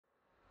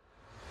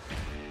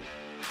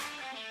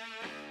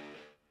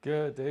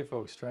Good day,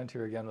 folks. Trent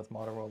here again with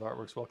Modern World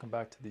Artworks. Welcome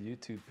back to the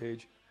YouTube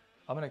page.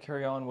 I'm going to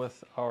carry on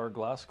with our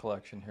glass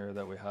collection here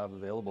that we have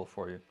available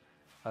for you.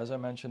 As I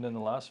mentioned in the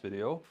last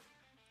video,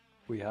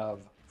 we have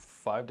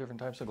 5 different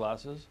types of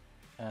glasses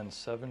and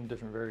 7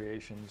 different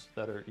variations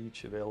that are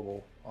each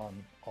available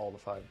on all the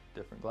 5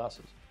 different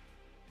glasses.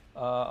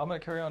 I'm going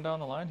to carry on down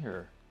the line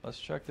here. Let's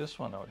check this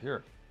one out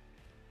here.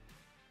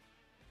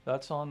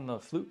 That's on the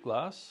flute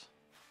glass.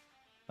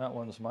 That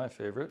one's my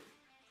favorite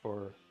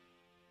for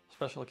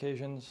special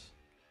occasions,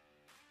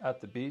 at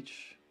the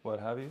beach, what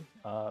have you.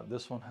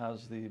 This one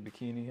has the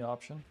bikini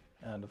option,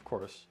 and of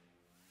course,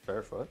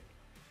 barefoot.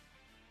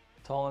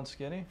 Tall and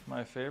skinny,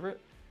 my favorite.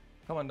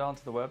 Come on down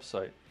to the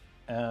website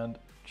and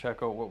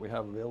check out what we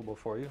have available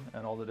for you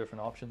and all the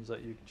different options that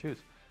you can choose.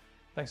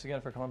 Thanks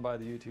again for coming by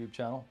the YouTube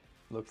channel.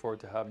 Look forward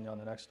to having you on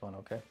the next one,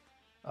 okay?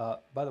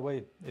 By the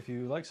way, if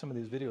you like some of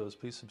these videos,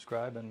 please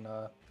subscribe and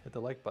hit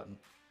the like button.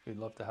 We'd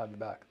love to have you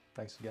back.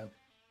 Thanks again.